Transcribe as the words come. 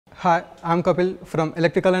Hi, I'm Kapil from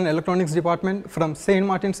Electrical and Electronics Department from St.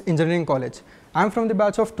 Martin's Engineering College. I'm from the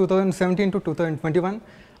batch of 2017 to 2021.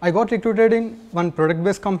 I got recruited in one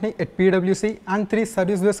product-based company at PwC and 3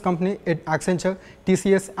 service-based company at Accenture,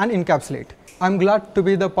 TCS and Encapsulate. I'm glad to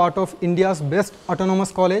be the part of India's best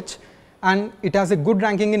autonomous college, and it has a good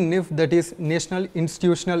ranking in NIF, that is National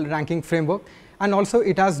Institutional Ranking Framework, and also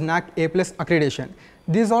it has NAAC A+ accreditation.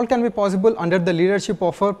 These all can be possible under the leadership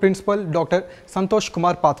of our principal, Dr. Santosh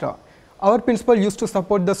Kumar Patra. Our principal used to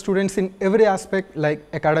support the students in every aspect like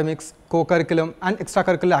academics, co-curriculum and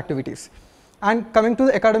extracurricular activities. And coming to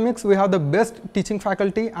the academics, we have the best teaching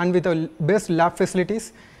faculty and with the best lab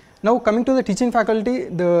facilities. Now coming to the teaching faculty,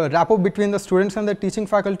 the rapport between the students and the teaching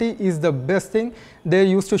faculty is the best thing. They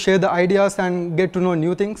used to share the ideas and get to know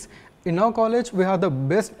new things. In our college, we have the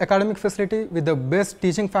best academic facility with the best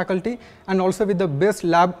teaching faculty and also with the best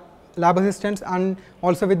lab assistants and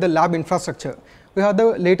also with the lab infrastructure. We have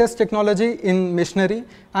the latest technology in machinery,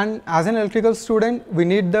 and as an electrical student, we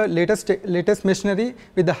need the latest machinery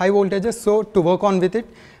with the high voltages, so to work on with it.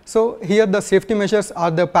 So here the safety measures are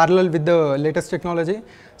the parallel with the latest technology.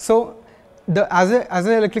 So as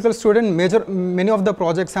an electrical student, many of the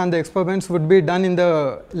projects and the experiments would be done in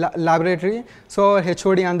the laboratory. So our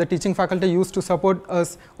HOD and the teaching faculty used to support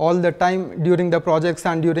us all the time during the projects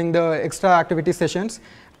and during the extra activity sessions.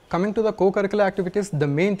 Coming to the co-curricular activities, the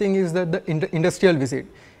main thing is that the industrial visit.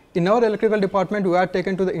 In our electrical department, we are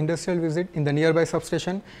taken to the industrial visit in the nearby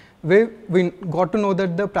substation, where we got to know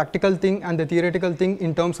that the practical thing and the theoretical thing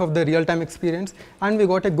in terms of the real-time experience, and we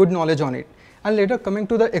got a good knowledge on it. And later coming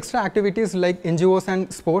to the extra activities like NGOs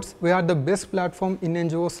and sports, we are the best platform in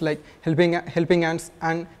NGOs like Helping Hands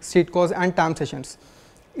and Street Cause and TAM sessions.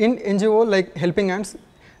 In NGO like Helping Hands,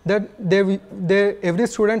 that every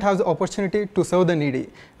student has the opportunity to serve the needy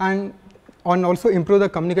and also improve the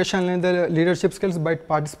communication and the leadership skills by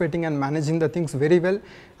participating and managing the things very well.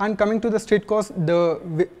 And coming to the Street Cause,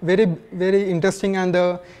 the very interesting and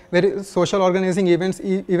the very social organizing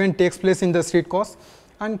event takes place in the Street Cause.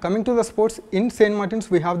 And coming to the sports, in St.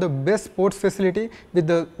 Martin's, we have the best sports facility with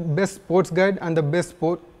the best sports guide and the best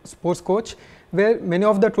sports coach, where many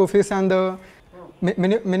of the trophies and the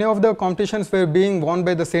many of the competitions were being won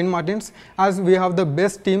by the St. Martin's, as we have the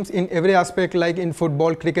best teams in every aspect like in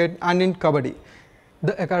football, cricket and in kabaddi.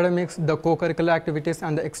 The academics, the co-curricular activities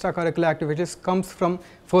and the extracurricular activities comes from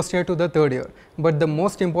first year to the third year. But the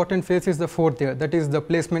most important phase is the fourth year, that is the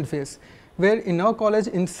placement phase, where in our college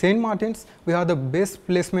in St. Martin's, we have the best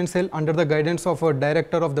placement cell under the guidance of our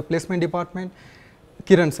director of the placement department,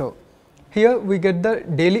 Kiran sir. Here we get the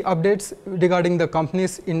daily updates regarding the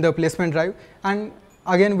companies in the placement drive, and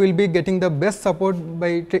again we will be getting the best support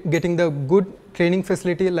by getting the good training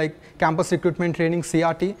facility like campus recruitment training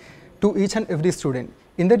CRT to each and every student.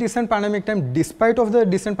 In the recent pandemic time, despite of the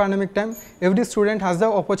recent pandemic time, every student has the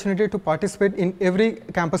opportunity to participate in every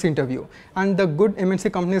campus interview, and the good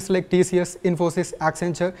MNC companies like TCS, Infosys,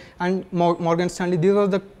 Accenture and Morgan Stanley, these are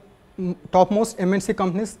the topmost MNC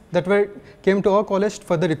companies that came to our college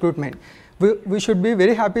for the recruitment. We should be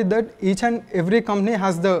very happy that each and every company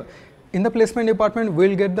has in the placement department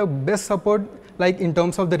will get the best support, like in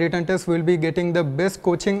terms of the written test, we will be getting the best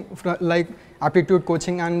coaching like aptitude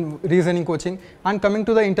coaching and reasoning coaching, and coming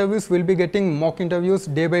to the interviews, we will be getting mock interviews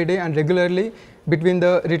day by day and regularly between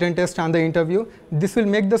the written test and the interview. This will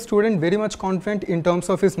make the student very much confident in terms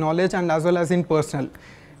of his knowledge and as well as in personal.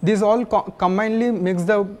 These all combinedly makes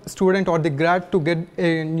the student or the grad to get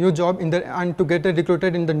a new job and to get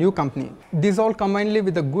recruited in the new company. These all combinedly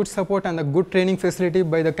with the good support and the good training facility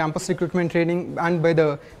by the campus recruitment training and by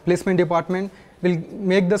the placement department will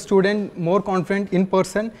make the student more confident in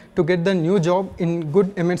person to get the new job in good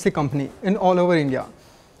MNC company in all over India.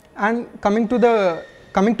 And coming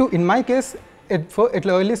to in my case, at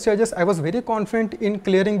early stages, I was very confident in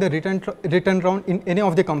clearing the written round in any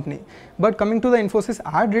of the company. But coming to the Infosys,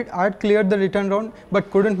 I had cleared the written round but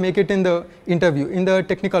couldn't make it in the interview, in the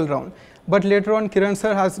technical round. But later on, Kiran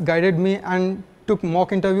sir has guided me and took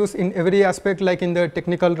mock interviews in every aspect, like in the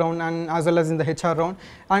technical round and as well as in the HR round,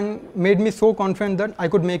 and made me so confident that I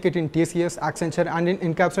could make it in TCS, Accenture and in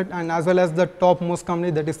Encapsulate and as well as the topmost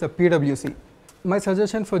company, that is the PwC. My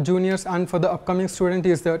suggestion for juniors and for the upcoming student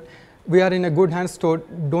is that we are in a good hands, so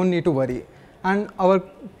don't need to worry. And our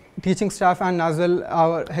teaching staff and as well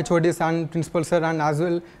our HODs and principal sir and as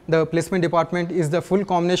well the placement department is the full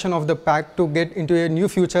combination of the pack to get into a new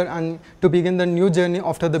future and to begin the new journey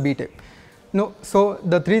after the BTech. So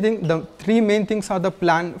the three main things are the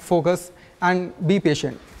plan, focus and be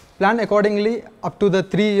patient. plan accordingly up to the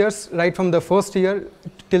 3 years, right from the first year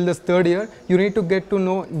till the third year. You need to get to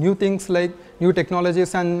know new things like new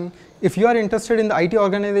technologies, and if you are interested in the IT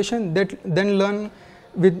organization, then learn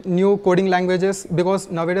with new coding languages,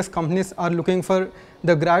 because nowadays companies are looking for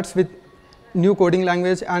the grads with new coding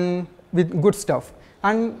language and with good stuff.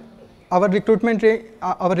 And our recruitment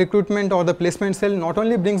or the placement cell not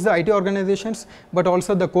only brings the IT organizations, but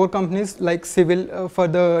also the core companies like civil, for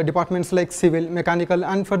the departments like civil, mechanical,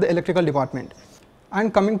 and for the electrical department.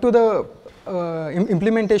 And coming to the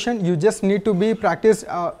implementation, you just need to be practiced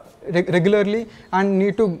regularly and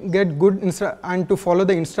need to get good and to follow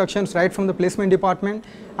the instructions right from the placement department,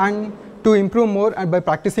 and to improve more and by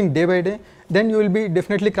practicing day by day, then you will be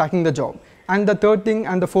definitely cracking the job. And the third thing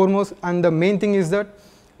and the foremost and the main thing is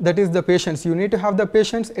that is the patience. You need to have the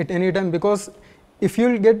patience at any time, because if you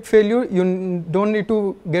will get failure, you don't need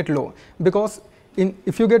to get low, because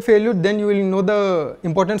if you get failure, then you will know the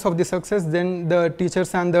importance of the success. Then the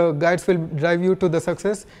teachers and the guides will drive you to the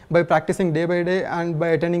success by practicing day by day and by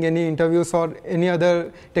attending any interviews or any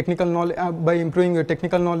other technical knowledge, by improving your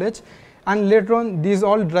technical knowledge. And later on, these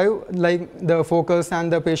all drive, like the focus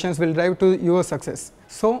and the patience will drive to your success.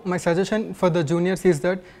 So my suggestion for the juniors is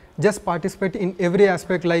that just participate in every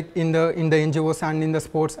aspect, like in the NGOs and in the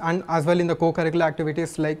sports, and as well in the co-curricular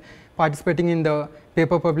activities like participating in the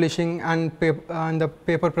paper publishing and the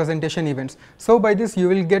paper presentation events. So by this you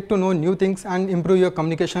will get to know new things and improve your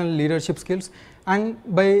communication and leadership skills, and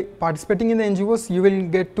by participating in the NGOs you will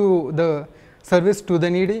get to the service to the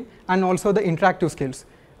needy and also the interactive skills.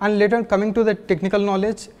 And later, coming to the technical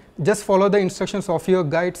knowledge, just follow the instructions of your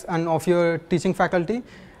guides and of your teaching faculty,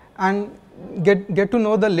 and get to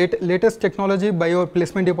know the latest technology by your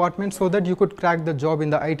placement department, so that you could crack the job in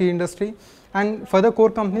the IT industry. And for the core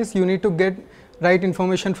companies, you need to get right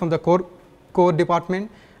information from the core department,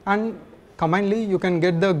 and combinedly you can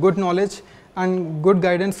get the good knowledge and good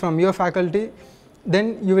guidance from your faculty.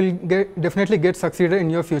 Then you will definitely get succeeded in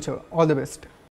your future. All the best.